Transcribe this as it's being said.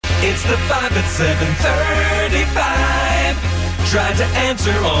It's the 5 at 7:35. Try to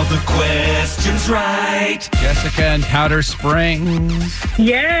answer all the questions right. Jessica in Powder Springs.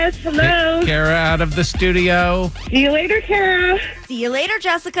 Yes, hello. Kara out of the studio. See you later, Kara. See you later,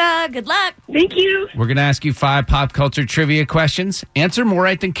 Jessica. Good luck. Thank you. We're going to ask you 5 pop culture trivia questions. Answer more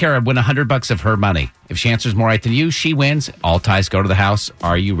right than Kara, win $100 of her money. If she answers more right than you, she wins. All ties go to the house.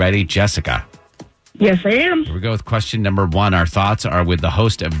 Are you ready, Jessica? Yes, I am. Here we go with question number 1. Our thoughts are with the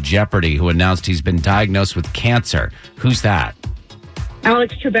host of Jeopardy, who announced he's been diagnosed with cancer. Who's that?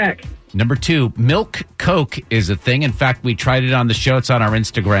 Alex Trebek. Number 2, milk Coke is a thing. In fact, we tried it on the show. It's on our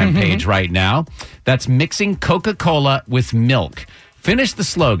Instagram page right now. That's mixing Coca-Cola with milk. Finish the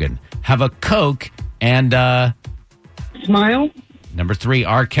slogan. Have a Coke and... Smile. Number 3,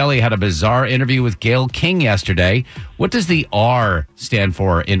 R. Kelly had a bizarre interview with Gayle King yesterday. What does the R stand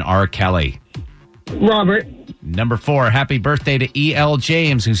for in R. Kelly? Robert. Number 4, happy birthday to E.L.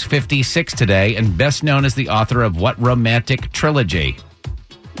 James, who's 56 today and best known as the author of what romantic trilogy?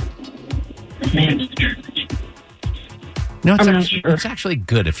 No, it's actually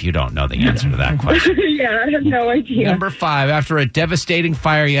good if you don't know the answer to that question. Yeah, I have no idea. Number 5, after a devastating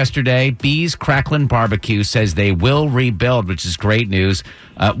fire yesterday, Bee's Cracklin' Barbecue says they will rebuild, which is great news.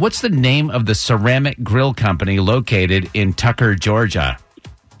 What's the name of the ceramic grill company located in Tucker, Georgia?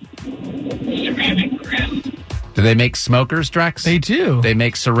 Ceramic grill. Do they make smokers, Drex? They do. They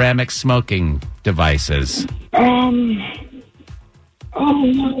make ceramic smoking devices. Oh,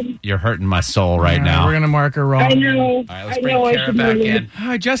 no. You're hurting my soul right now. We're going to mark her wrong. I know. All right, let's bring Kara back in.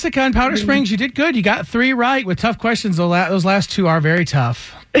 Jessica in Powder Springs, you did good. You got 3 right with tough questions. Those last 2 are very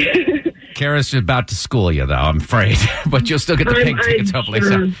tough. Kara's about to school you, though, I'm afraid. But you'll still get the pink tickets, hopefully.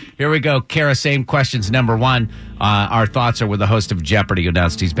 Sure. So here we go. Kara, same questions. Number 1, our thoughts are with the host of Jeopardy, who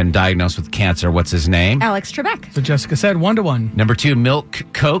announced he's been diagnosed with cancer. What's his name? Alex Trebek. So Jessica said 1-1. Number 2, milk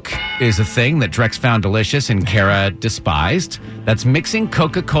Coke is a thing that Drex found delicious and Kara despised. That's mixing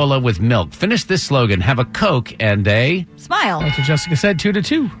Coca-Cola with milk. Finish this slogan. Have a Coke and a... Smile. That's what Jessica said,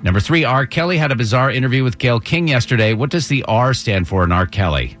 2-2. Number 3, R. Kelly had a bizarre interview with Gayle King yesterday. What does the R stand for in R.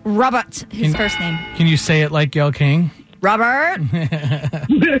 Kelly? Robert, his first name. Can you say it like Gayle King? Robert.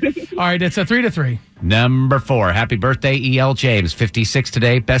 All right, it's a 3-3. Number 4, happy birthday, E.L. James, 56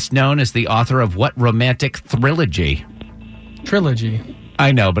 today, best known as the author of what romantic trilogy? Trilogy.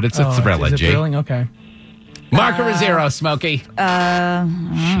 I know, but it's a trilogy. Is it thrilling? Okay. Marker a 0, Smokey.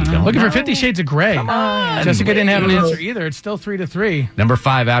 Looking for 50 Shades of Grey. Jessica didn't have an answer either. It's still 3-3. Number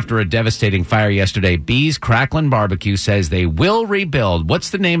 5, after a devastating fire yesterday, Bee's Cracklin' Barbecue says they will rebuild. What's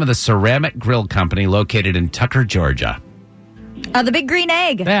the name of the ceramic grill company located in Tucker, Georgia? The Big Green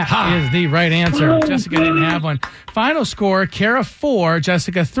Egg. That is the right answer. Jessica didn't have one. Final score, Kara 4,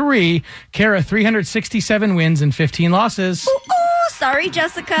 Jessica 3. Kara 367 wins and 15 losses. Ooh, sorry,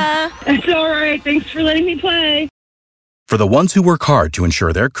 Jessica. It's all right. Thanks for letting me play. For the ones who work hard to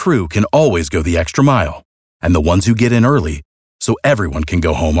ensure their crew can always go the extra mile, and the ones who get in early so everyone can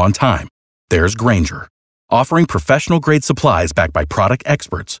go home on time, there's Grainger, offering professional-grade supplies backed by product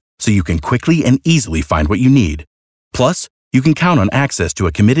experts so you can quickly and easily find what you need. Plus, you can count on access to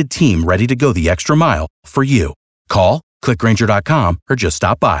a committed team ready to go the extra mile for you. Call, click Grainger.com, or just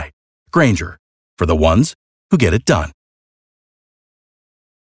stop by. Grainger, for the ones who get it done.